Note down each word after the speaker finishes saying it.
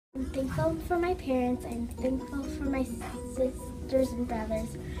I'm thankful for my parents. I'm thankful for my sisters and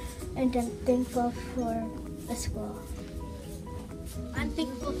brothers. And I'm thankful for the school. I'm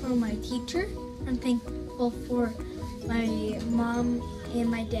thankful for my teacher. I'm thankful for my mom and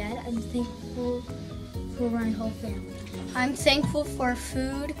my dad. I'm thankful for my whole family. I'm thankful for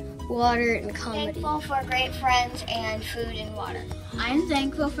food, water, and comedy. Thankful for great friends and food and water. I'm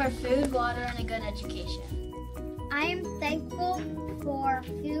thankful for food, water, and a good education. I am thankful for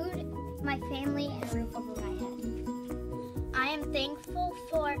food, my family, and a roof over my head. I am thankful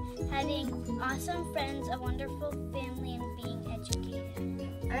for having awesome friends, a wonderful family, and being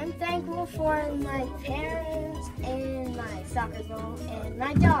educated. I'm thankful for my parents and my soccer ball and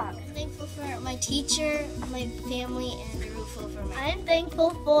my dog. I'm thankful for my teacher, my family, and a roof over my head. I'm thankful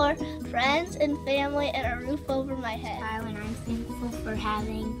for friends and family and a roof over my head. And I'm thankful for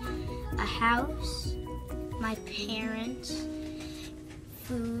having a house, my parents,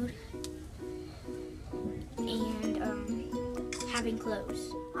 food, and having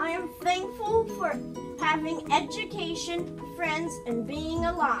clothes. I am thankful for having education, friends, and being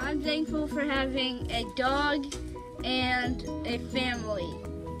alive. I'm thankful for having a dog and a family.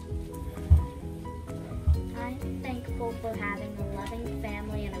 I'm thankful for having a loving family